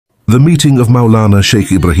The meeting of Maulana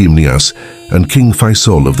Shaykh Ibrāhīm Niass and King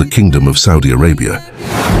Faisol of the Kingdom of Saudi Arabia.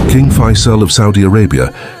 King Faisal of Saudi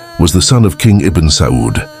Arabia was the son of King Ibn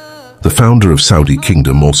Saud, the founder of Saudi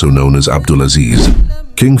Kingdom, also known as Abdul Aziz.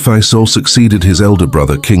 King Faisal succeeded his elder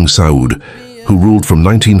brother King Saud, who ruled from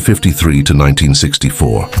 1953 to 1964.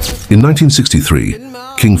 In 1963,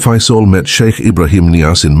 King Faisal met Shaykh Ibrāhīm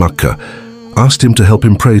Niass in Makkah, asked him to help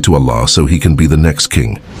him pray to Allah so he can be the next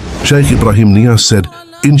king. Shaykh Ibrāhīm Niass said,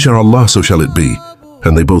 "Inshallah, so shall it be,"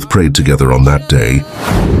 and they both prayed together on that day.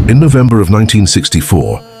 In November of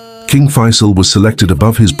 1964, King Faisal was selected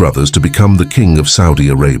above his brothers to become the King of Saudi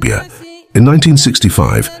Arabia. In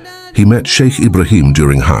 1965, he met Shaykh Ibrahim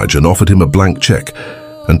during Hajj and offered him a blank check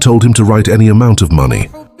and told him to write any amount of money.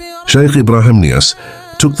 Shaykh Ibrahim Niass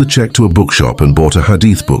took the check to a bookshop and bought a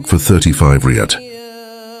Hadith book for 35 Riyad.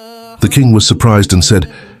 The king was surprised and said,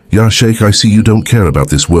 "Ya Shaykh, I see you don't care about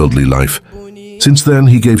this worldly life." Since then,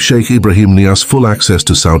 he gave Shaykh Ibrahim Niass full access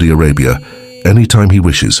to Saudi Arabia anytime he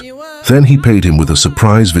wishes. Then he paid him with a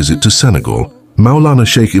surprise visit to Senegal. Maulana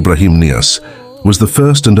Shaykh Ibrahim Niass was the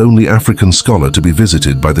first and only African scholar to be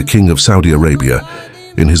visited by the King of Saudi Arabia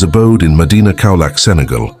in his abode in Medina Kaolack,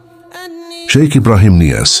 Senegal. Shaykh Ibrahim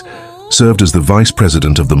Niass served as the Vice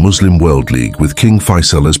President of the Muslim World League with King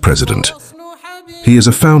Faisal as President. He is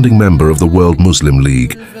a founding member of the World Muslim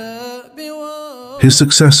League. His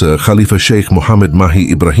successor, Khalifa Sheikh Mohammed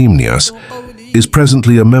Mahi Ibrahim Niass, is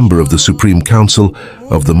presently a member of the Supreme Council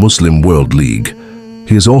of the Muslim World League.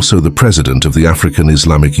 He is also the President of the African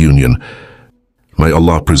Islamic Union. May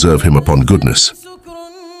Allah preserve him upon goodness.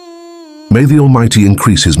 May the Almighty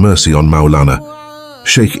increase His mercy on Maulana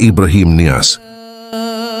Shaykh Ibrahim Niass.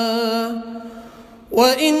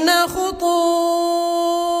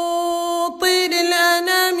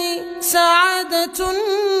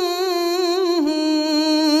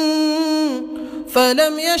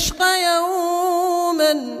 فلم يشق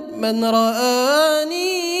يوما من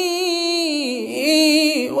رآني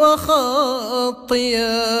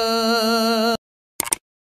وخطيا